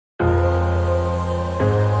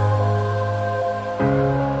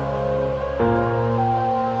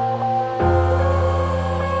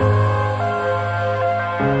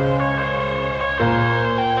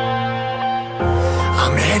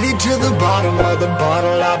to the bottom of the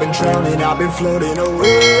bottle. I've been drowning, I've been floating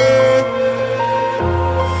away.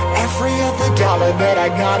 Every other dollar that I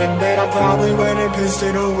got in bed, I probably went and pissed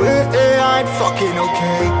it away. I ain't fucking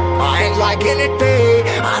okay, I ain't liking it, babe.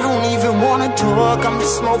 I don't even wanna talk, I'm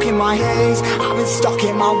just smoking my haze. I've been stuck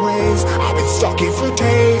in my ways, I've been stuck here for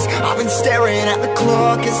days. I've been staring at the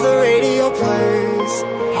clock as the radio plays.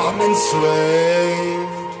 I'm enslaved.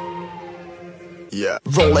 Yeah.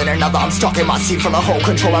 Rolling another, I'm stuck in my seat, full of whole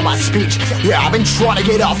control of my speech. Yeah, I've been trying to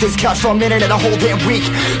get off this couch for a minute and a whole damn week.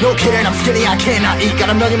 No kidding, I'm skinny, I cannot eat.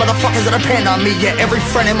 Got a million motherfuckers that depend on me. Yeah, every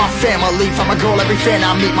friend in my family, from a girl, every fan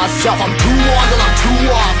I meet myself. I'm too on till I'm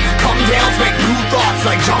too off. Come down to make new thoughts,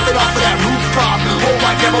 like jumping off of that rooftop. Whole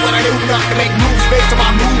life ever when I knew not to make moves based on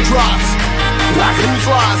my mood drops. Like who's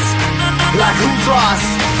lost? Like who's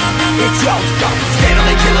lost? It's yo,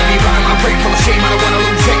 steadily killing me, running my brain full of shame. I don't wanna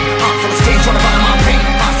lose it. Full of stage, trying to find my pain.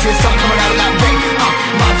 I see the sun coming out of that rain.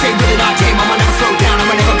 My day really not tame. I'ma never slow down,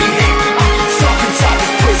 I'ma never behave. Stuck inside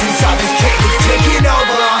this prison, inside this cage, it's taking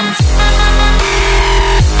over.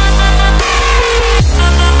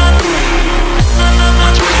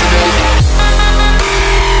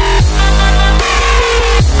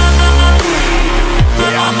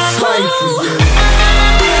 Yeah, I'm a slave for you.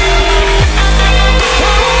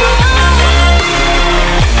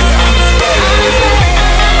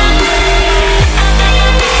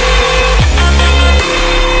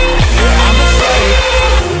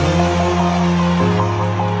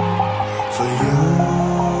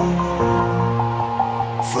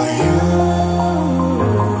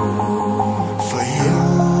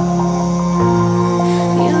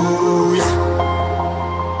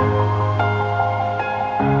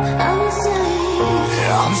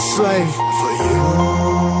 I'm a slave for you.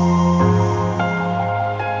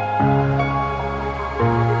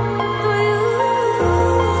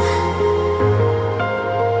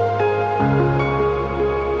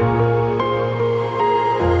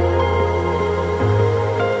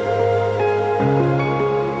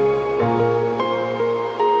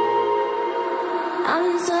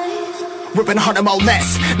 Ripping harder, more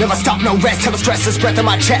less. Never stop, no rest. Till the stress is breath in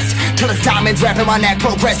my chest. Till it's diamonds wrapping my neck.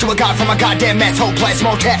 Progress to a god from a goddamn mess. Hopeless,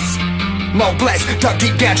 more tests, more blessed. Dug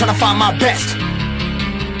deep down, trying to find my best.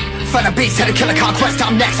 Find a beast, had to kill a conquest.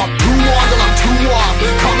 I'm next. I'm too on till I'm too off.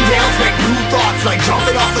 Come down to make new thoughts, like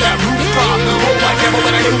jumping off of that rooftop. Whole life ever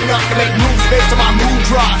when I knew not to make moves based on my mood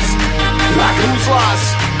drops. Like who's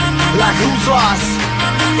lost? Like who's lost?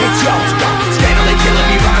 It's yo, steadily killing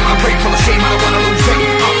me, running my brain full of shame. I don't wanna lose it.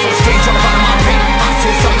 I'm full of stage, trying to find my pain. I see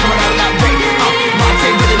the sun coming out of that rain. My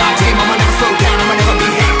day really not tame. I'ma never slow down, I'ma never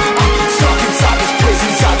behave. Stuck inside this prison,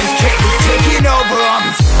 inside this cage, it's taking over.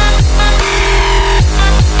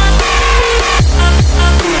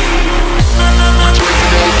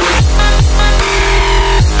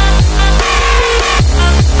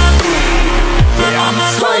 Yeah, I'm a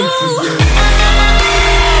slave for you.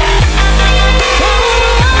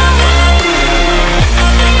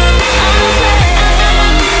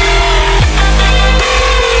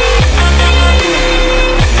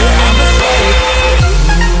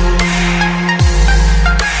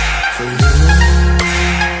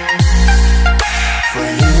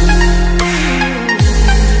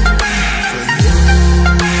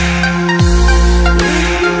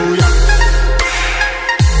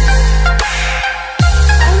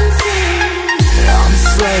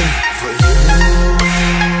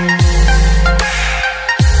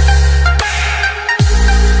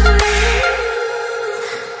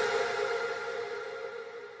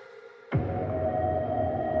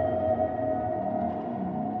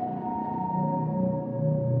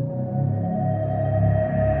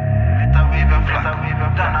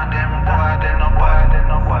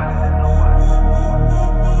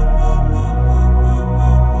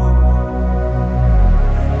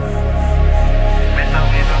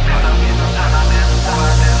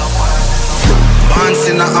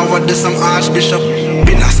 Do some archbishop.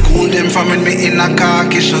 Been a school them from when me in a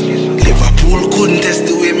khaki shop. Liverpool couldn't test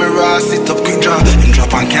the way me raw sit up. Quick draw, him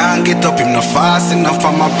drop and can't get up. Him not fast enough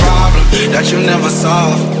for my problem that you never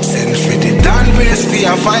solve. Send for the Dan brace for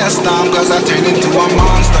a firestorm, cause I turn into a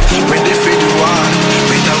monster. Ready for the war,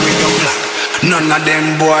 better with your flag. None of them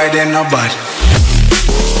boy, they no bad.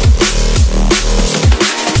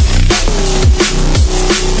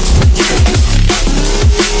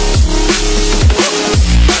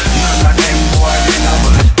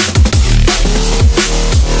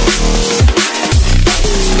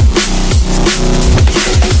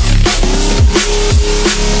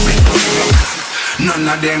 None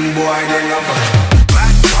of them boy, they no bad.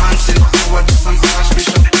 Bad dancing, I do some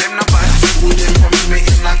archbishop. Them no bad. School them from me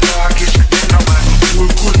in a khaki. Them no bad. School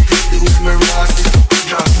couldn't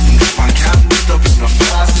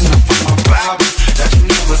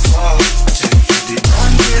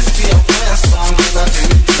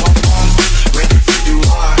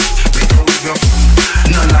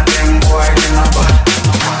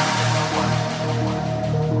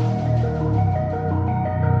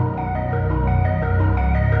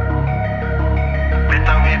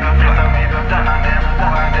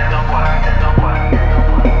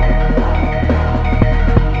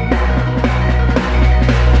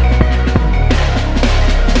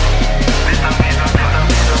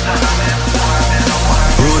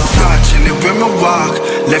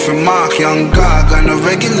young gog on a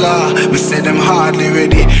regular. We say them hardly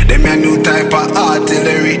ready. Them a new type of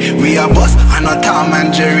artillery. We a boss and not Tom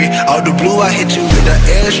and Jerry. Out the blue I hit you with an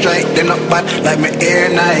airstrike. They not bad like my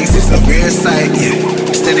air nights. It's a rare sight, yeah.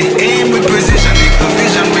 Steady aim with precision, make the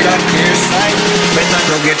vision with a clear sight. Better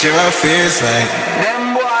go get your affairs right.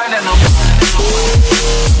 Them boy, they no bad.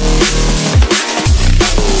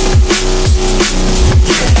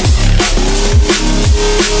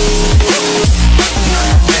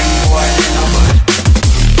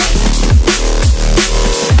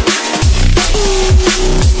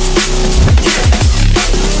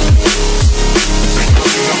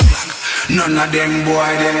 None of them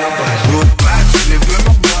boy, they no bad. Road bad, live with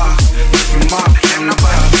my bar. If you mark, them no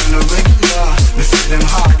bad, them no regular. We see them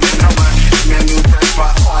hard, them no bad. Me a new type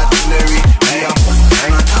of artillery. I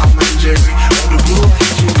am not Tom and Jerry. All the blue,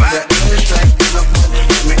 you bad. The airstrike, they no bad.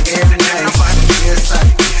 Me air nice, clear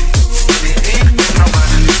sight. They ain't no bad,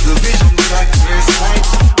 and it's the vision, we got clear sight.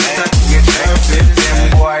 Better to get your fit,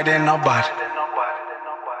 them boy, they no bad.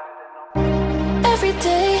 Every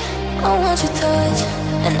day, I want your touch.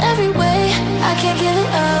 And every way, I can't give it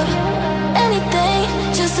up. Anything,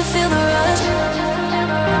 just to feel the rush.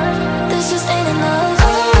 This just ain't enough.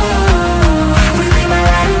 Oh, we be my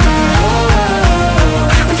ride or die. Oh,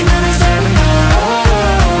 we can do this every night. Oh,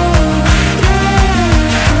 yeah.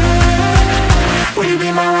 Will you be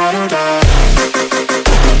my ride or die?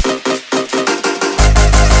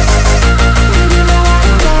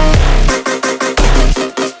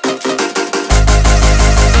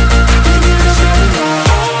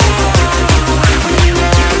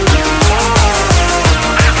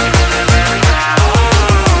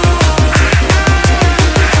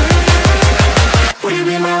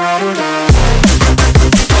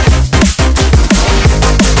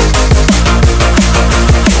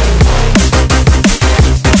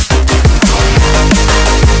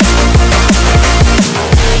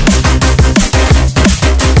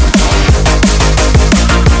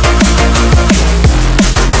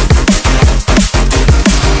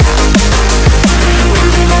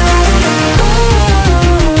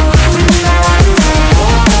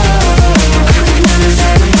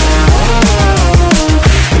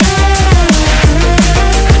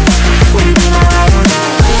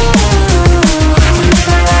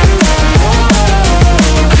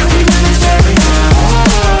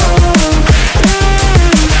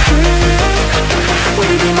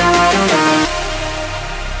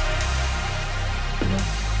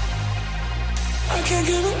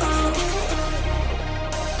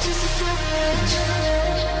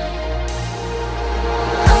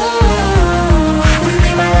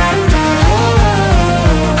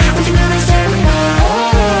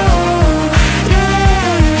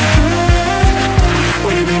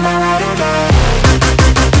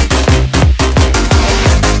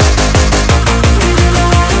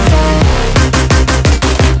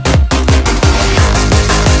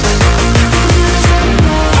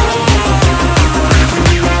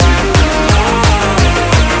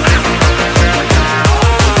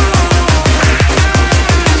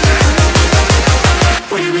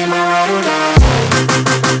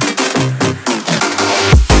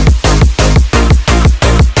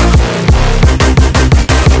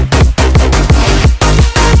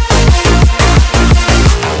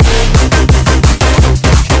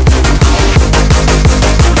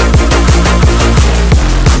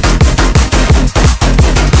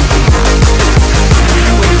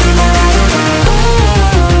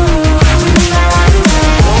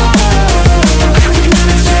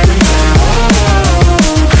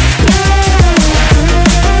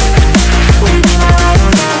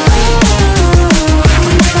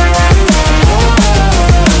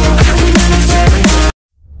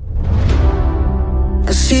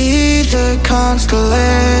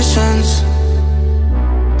 Constellations,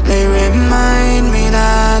 they remind me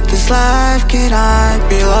that this life cannot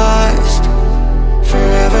be lost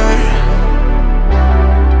forever.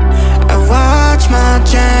 I watch my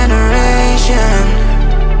generation,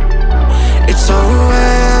 it's so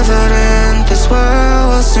evident this world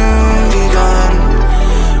will soon be gone,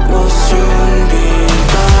 will soon be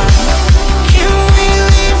gone. Can we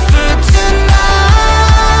leave for tonight?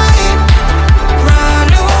 Run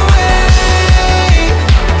away.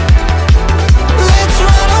 Let's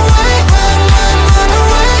run away, run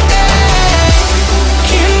away.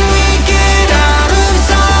 Can we get out of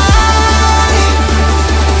sight?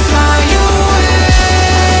 Fly away.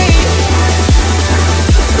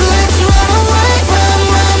 Let's run away,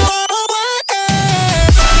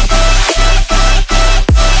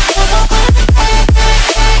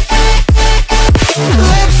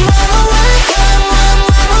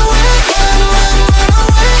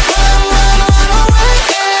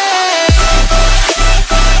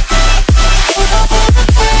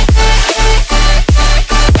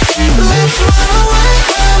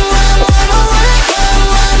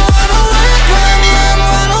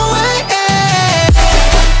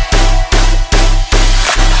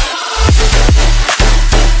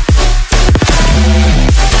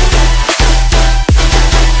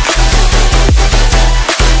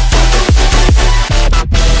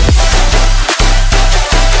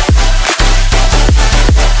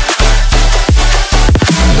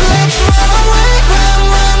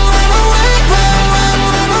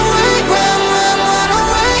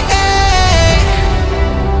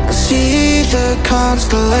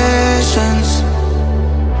 constellations.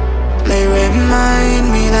 They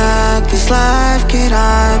remind me that this life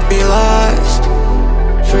cannot be lost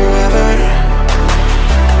forever.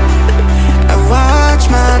 I watch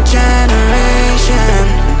my generation.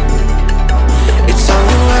 It's so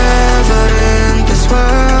evident this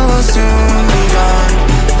world will soon be gone.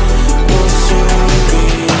 Will soon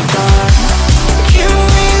be gone. Can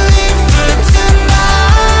we leave for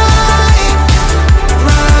tonight?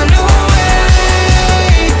 Run away.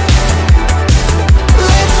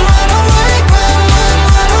 Let's run away,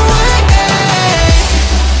 run away.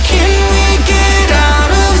 Can we get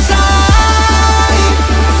out of sight?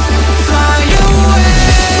 Fly away.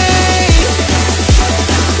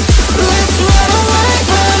 Let's run away,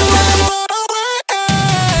 run away.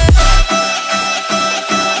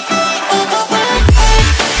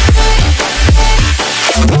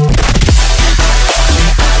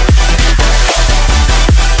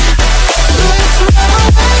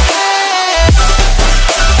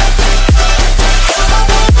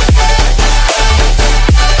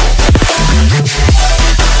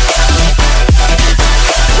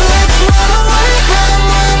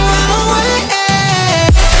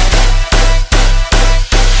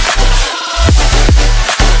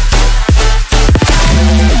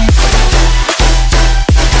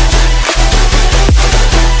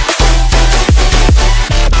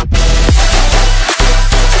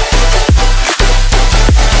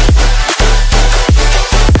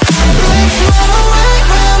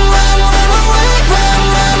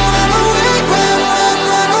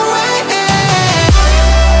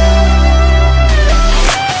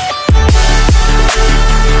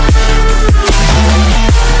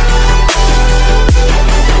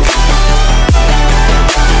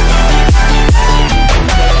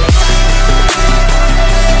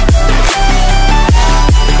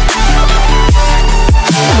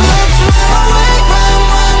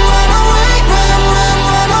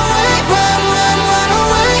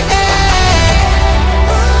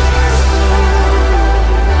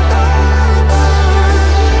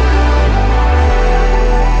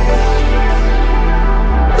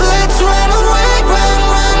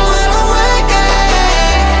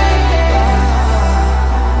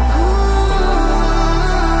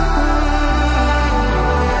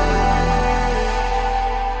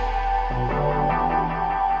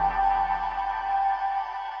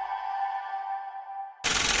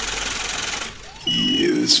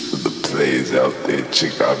 This for the players out there,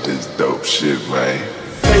 check out this dope shit, man.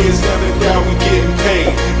 Pay is another down, we getting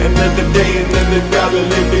paid. Another day, another dollar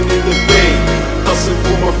living in the bay. Hustle